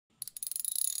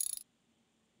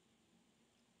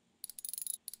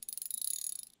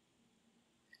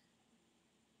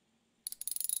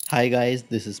Hi guys,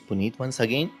 this is Puneet once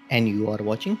again and you are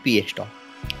watching PS Talk.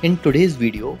 In today's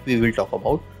video, we will talk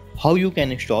about how you can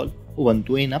install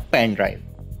Ubuntu in a pen drive.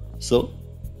 So,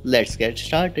 let's get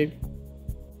started.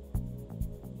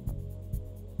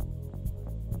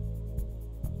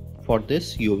 For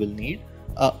this, you will need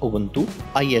a Ubuntu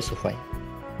ISO file.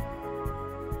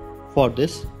 For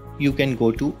this, you can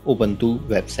go to Ubuntu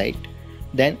website,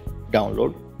 then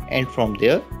download, and from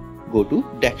there go to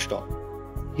desktop.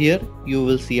 Here you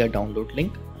will see a download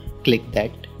link, click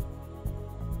that.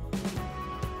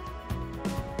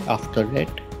 After that,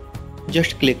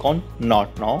 just click on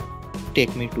not now,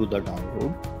 take me to the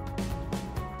download.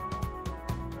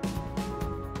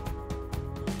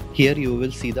 Here you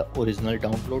will see the original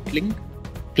download link,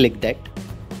 click that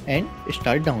and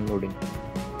start downloading.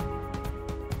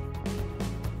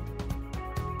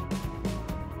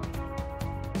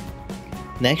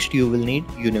 Next you will need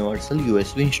universal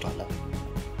USB installer.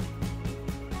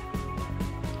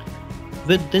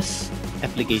 With this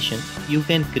application, you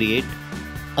can create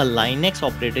a Linux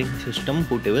operating system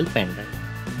bootable pen drive.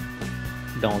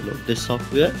 Download this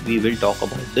software, we will talk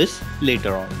about this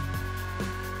later on.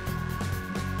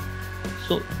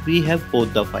 So we have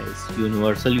both the files,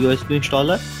 Universal USB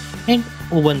installer and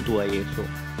Ubuntu ISO.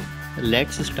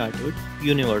 Let's start with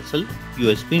Universal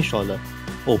USB installer.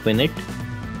 Open it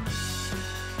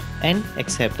and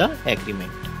accept the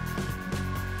agreement.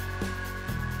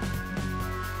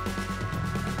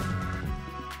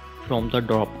 From the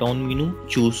drop-down menu,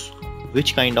 choose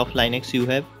which kind of Linux you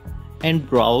have and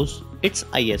browse its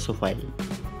ISO file.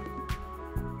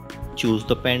 Choose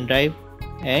the pen drive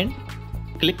and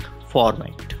click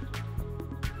Format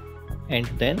and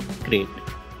then Create.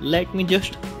 Let me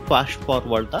just fast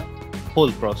forward the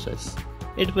whole process.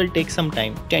 It will take some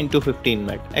time, 10 to 15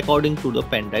 minutes according to the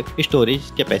pen drive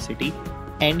storage capacity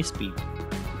and speed.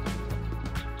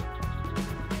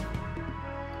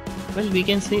 Well, we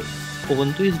can say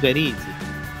Ubuntu is very easy,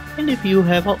 and if you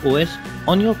have a OS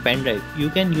on your pen drive, you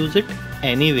can use it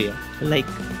anywhere, like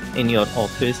in your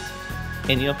office,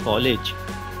 in your college,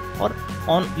 or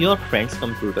on your friend's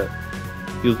computer.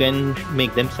 You can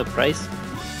make them surprised.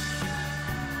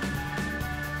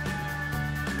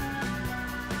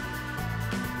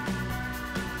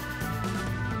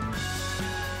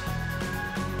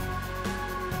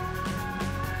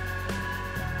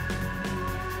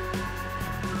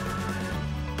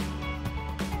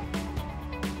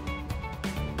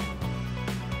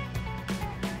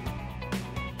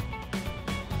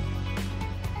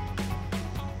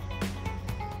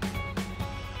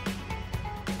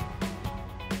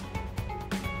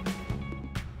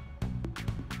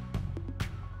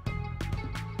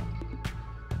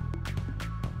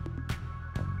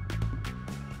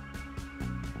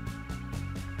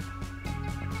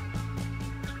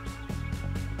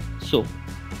 So,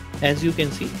 as you can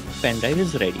see, pen drive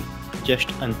is ready. Just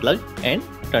unplug and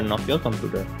turn off your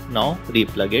computer. Now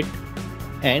replug it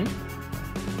and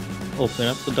open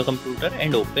up the computer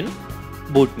and open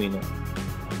boot menu.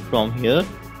 From here,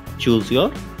 choose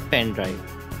your pen drive.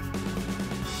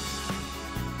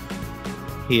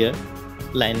 Here,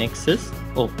 Linux is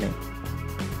opening.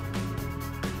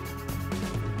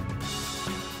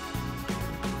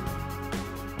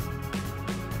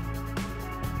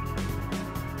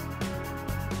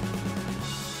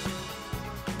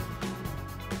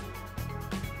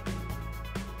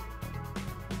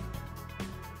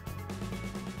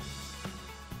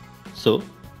 So,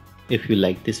 if you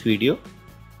like this video,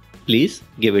 please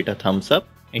give it a thumbs up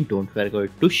and don't forget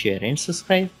to share and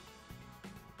subscribe.